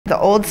The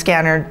old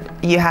scanner,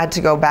 you had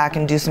to go back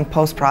and do some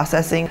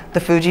post-processing. The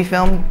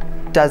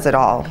Fujifilm does it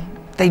all.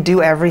 They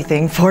do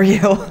everything for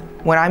you.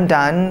 When I'm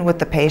done with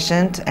the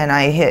patient and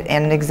I hit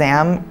end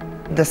exam,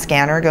 the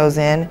scanner goes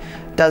in,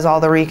 does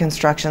all the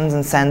reconstructions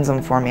and sends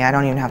them for me. I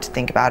don't even have to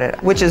think about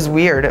it, which is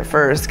weird at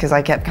first because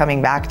I kept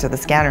coming back to the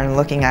scanner and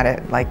looking at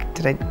it like,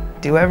 did I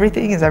do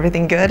everything? Is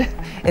everything good?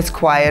 It's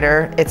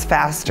quieter, it's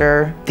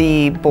faster.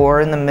 The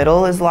bore in the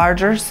middle is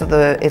larger, so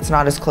it's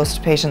not as close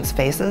to patients'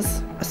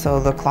 faces. So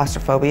the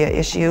claustrophobia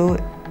issue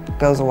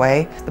goes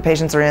away. The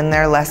patients are in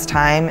there less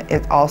time.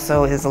 It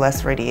also is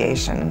less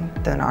radiation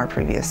than our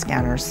previous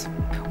scanners.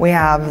 We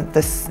have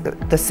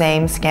the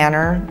same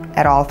scanner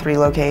at all 3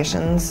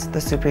 locations, the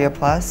Supria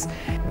Plus.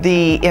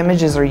 The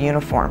images are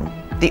uniform.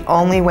 The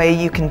only way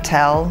you can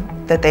tell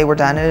that they were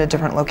done at a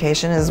different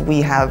location is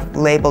we have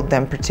labeled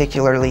them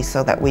particularly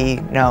so that we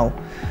know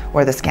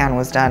where the scan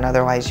was done,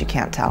 otherwise you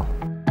can't tell.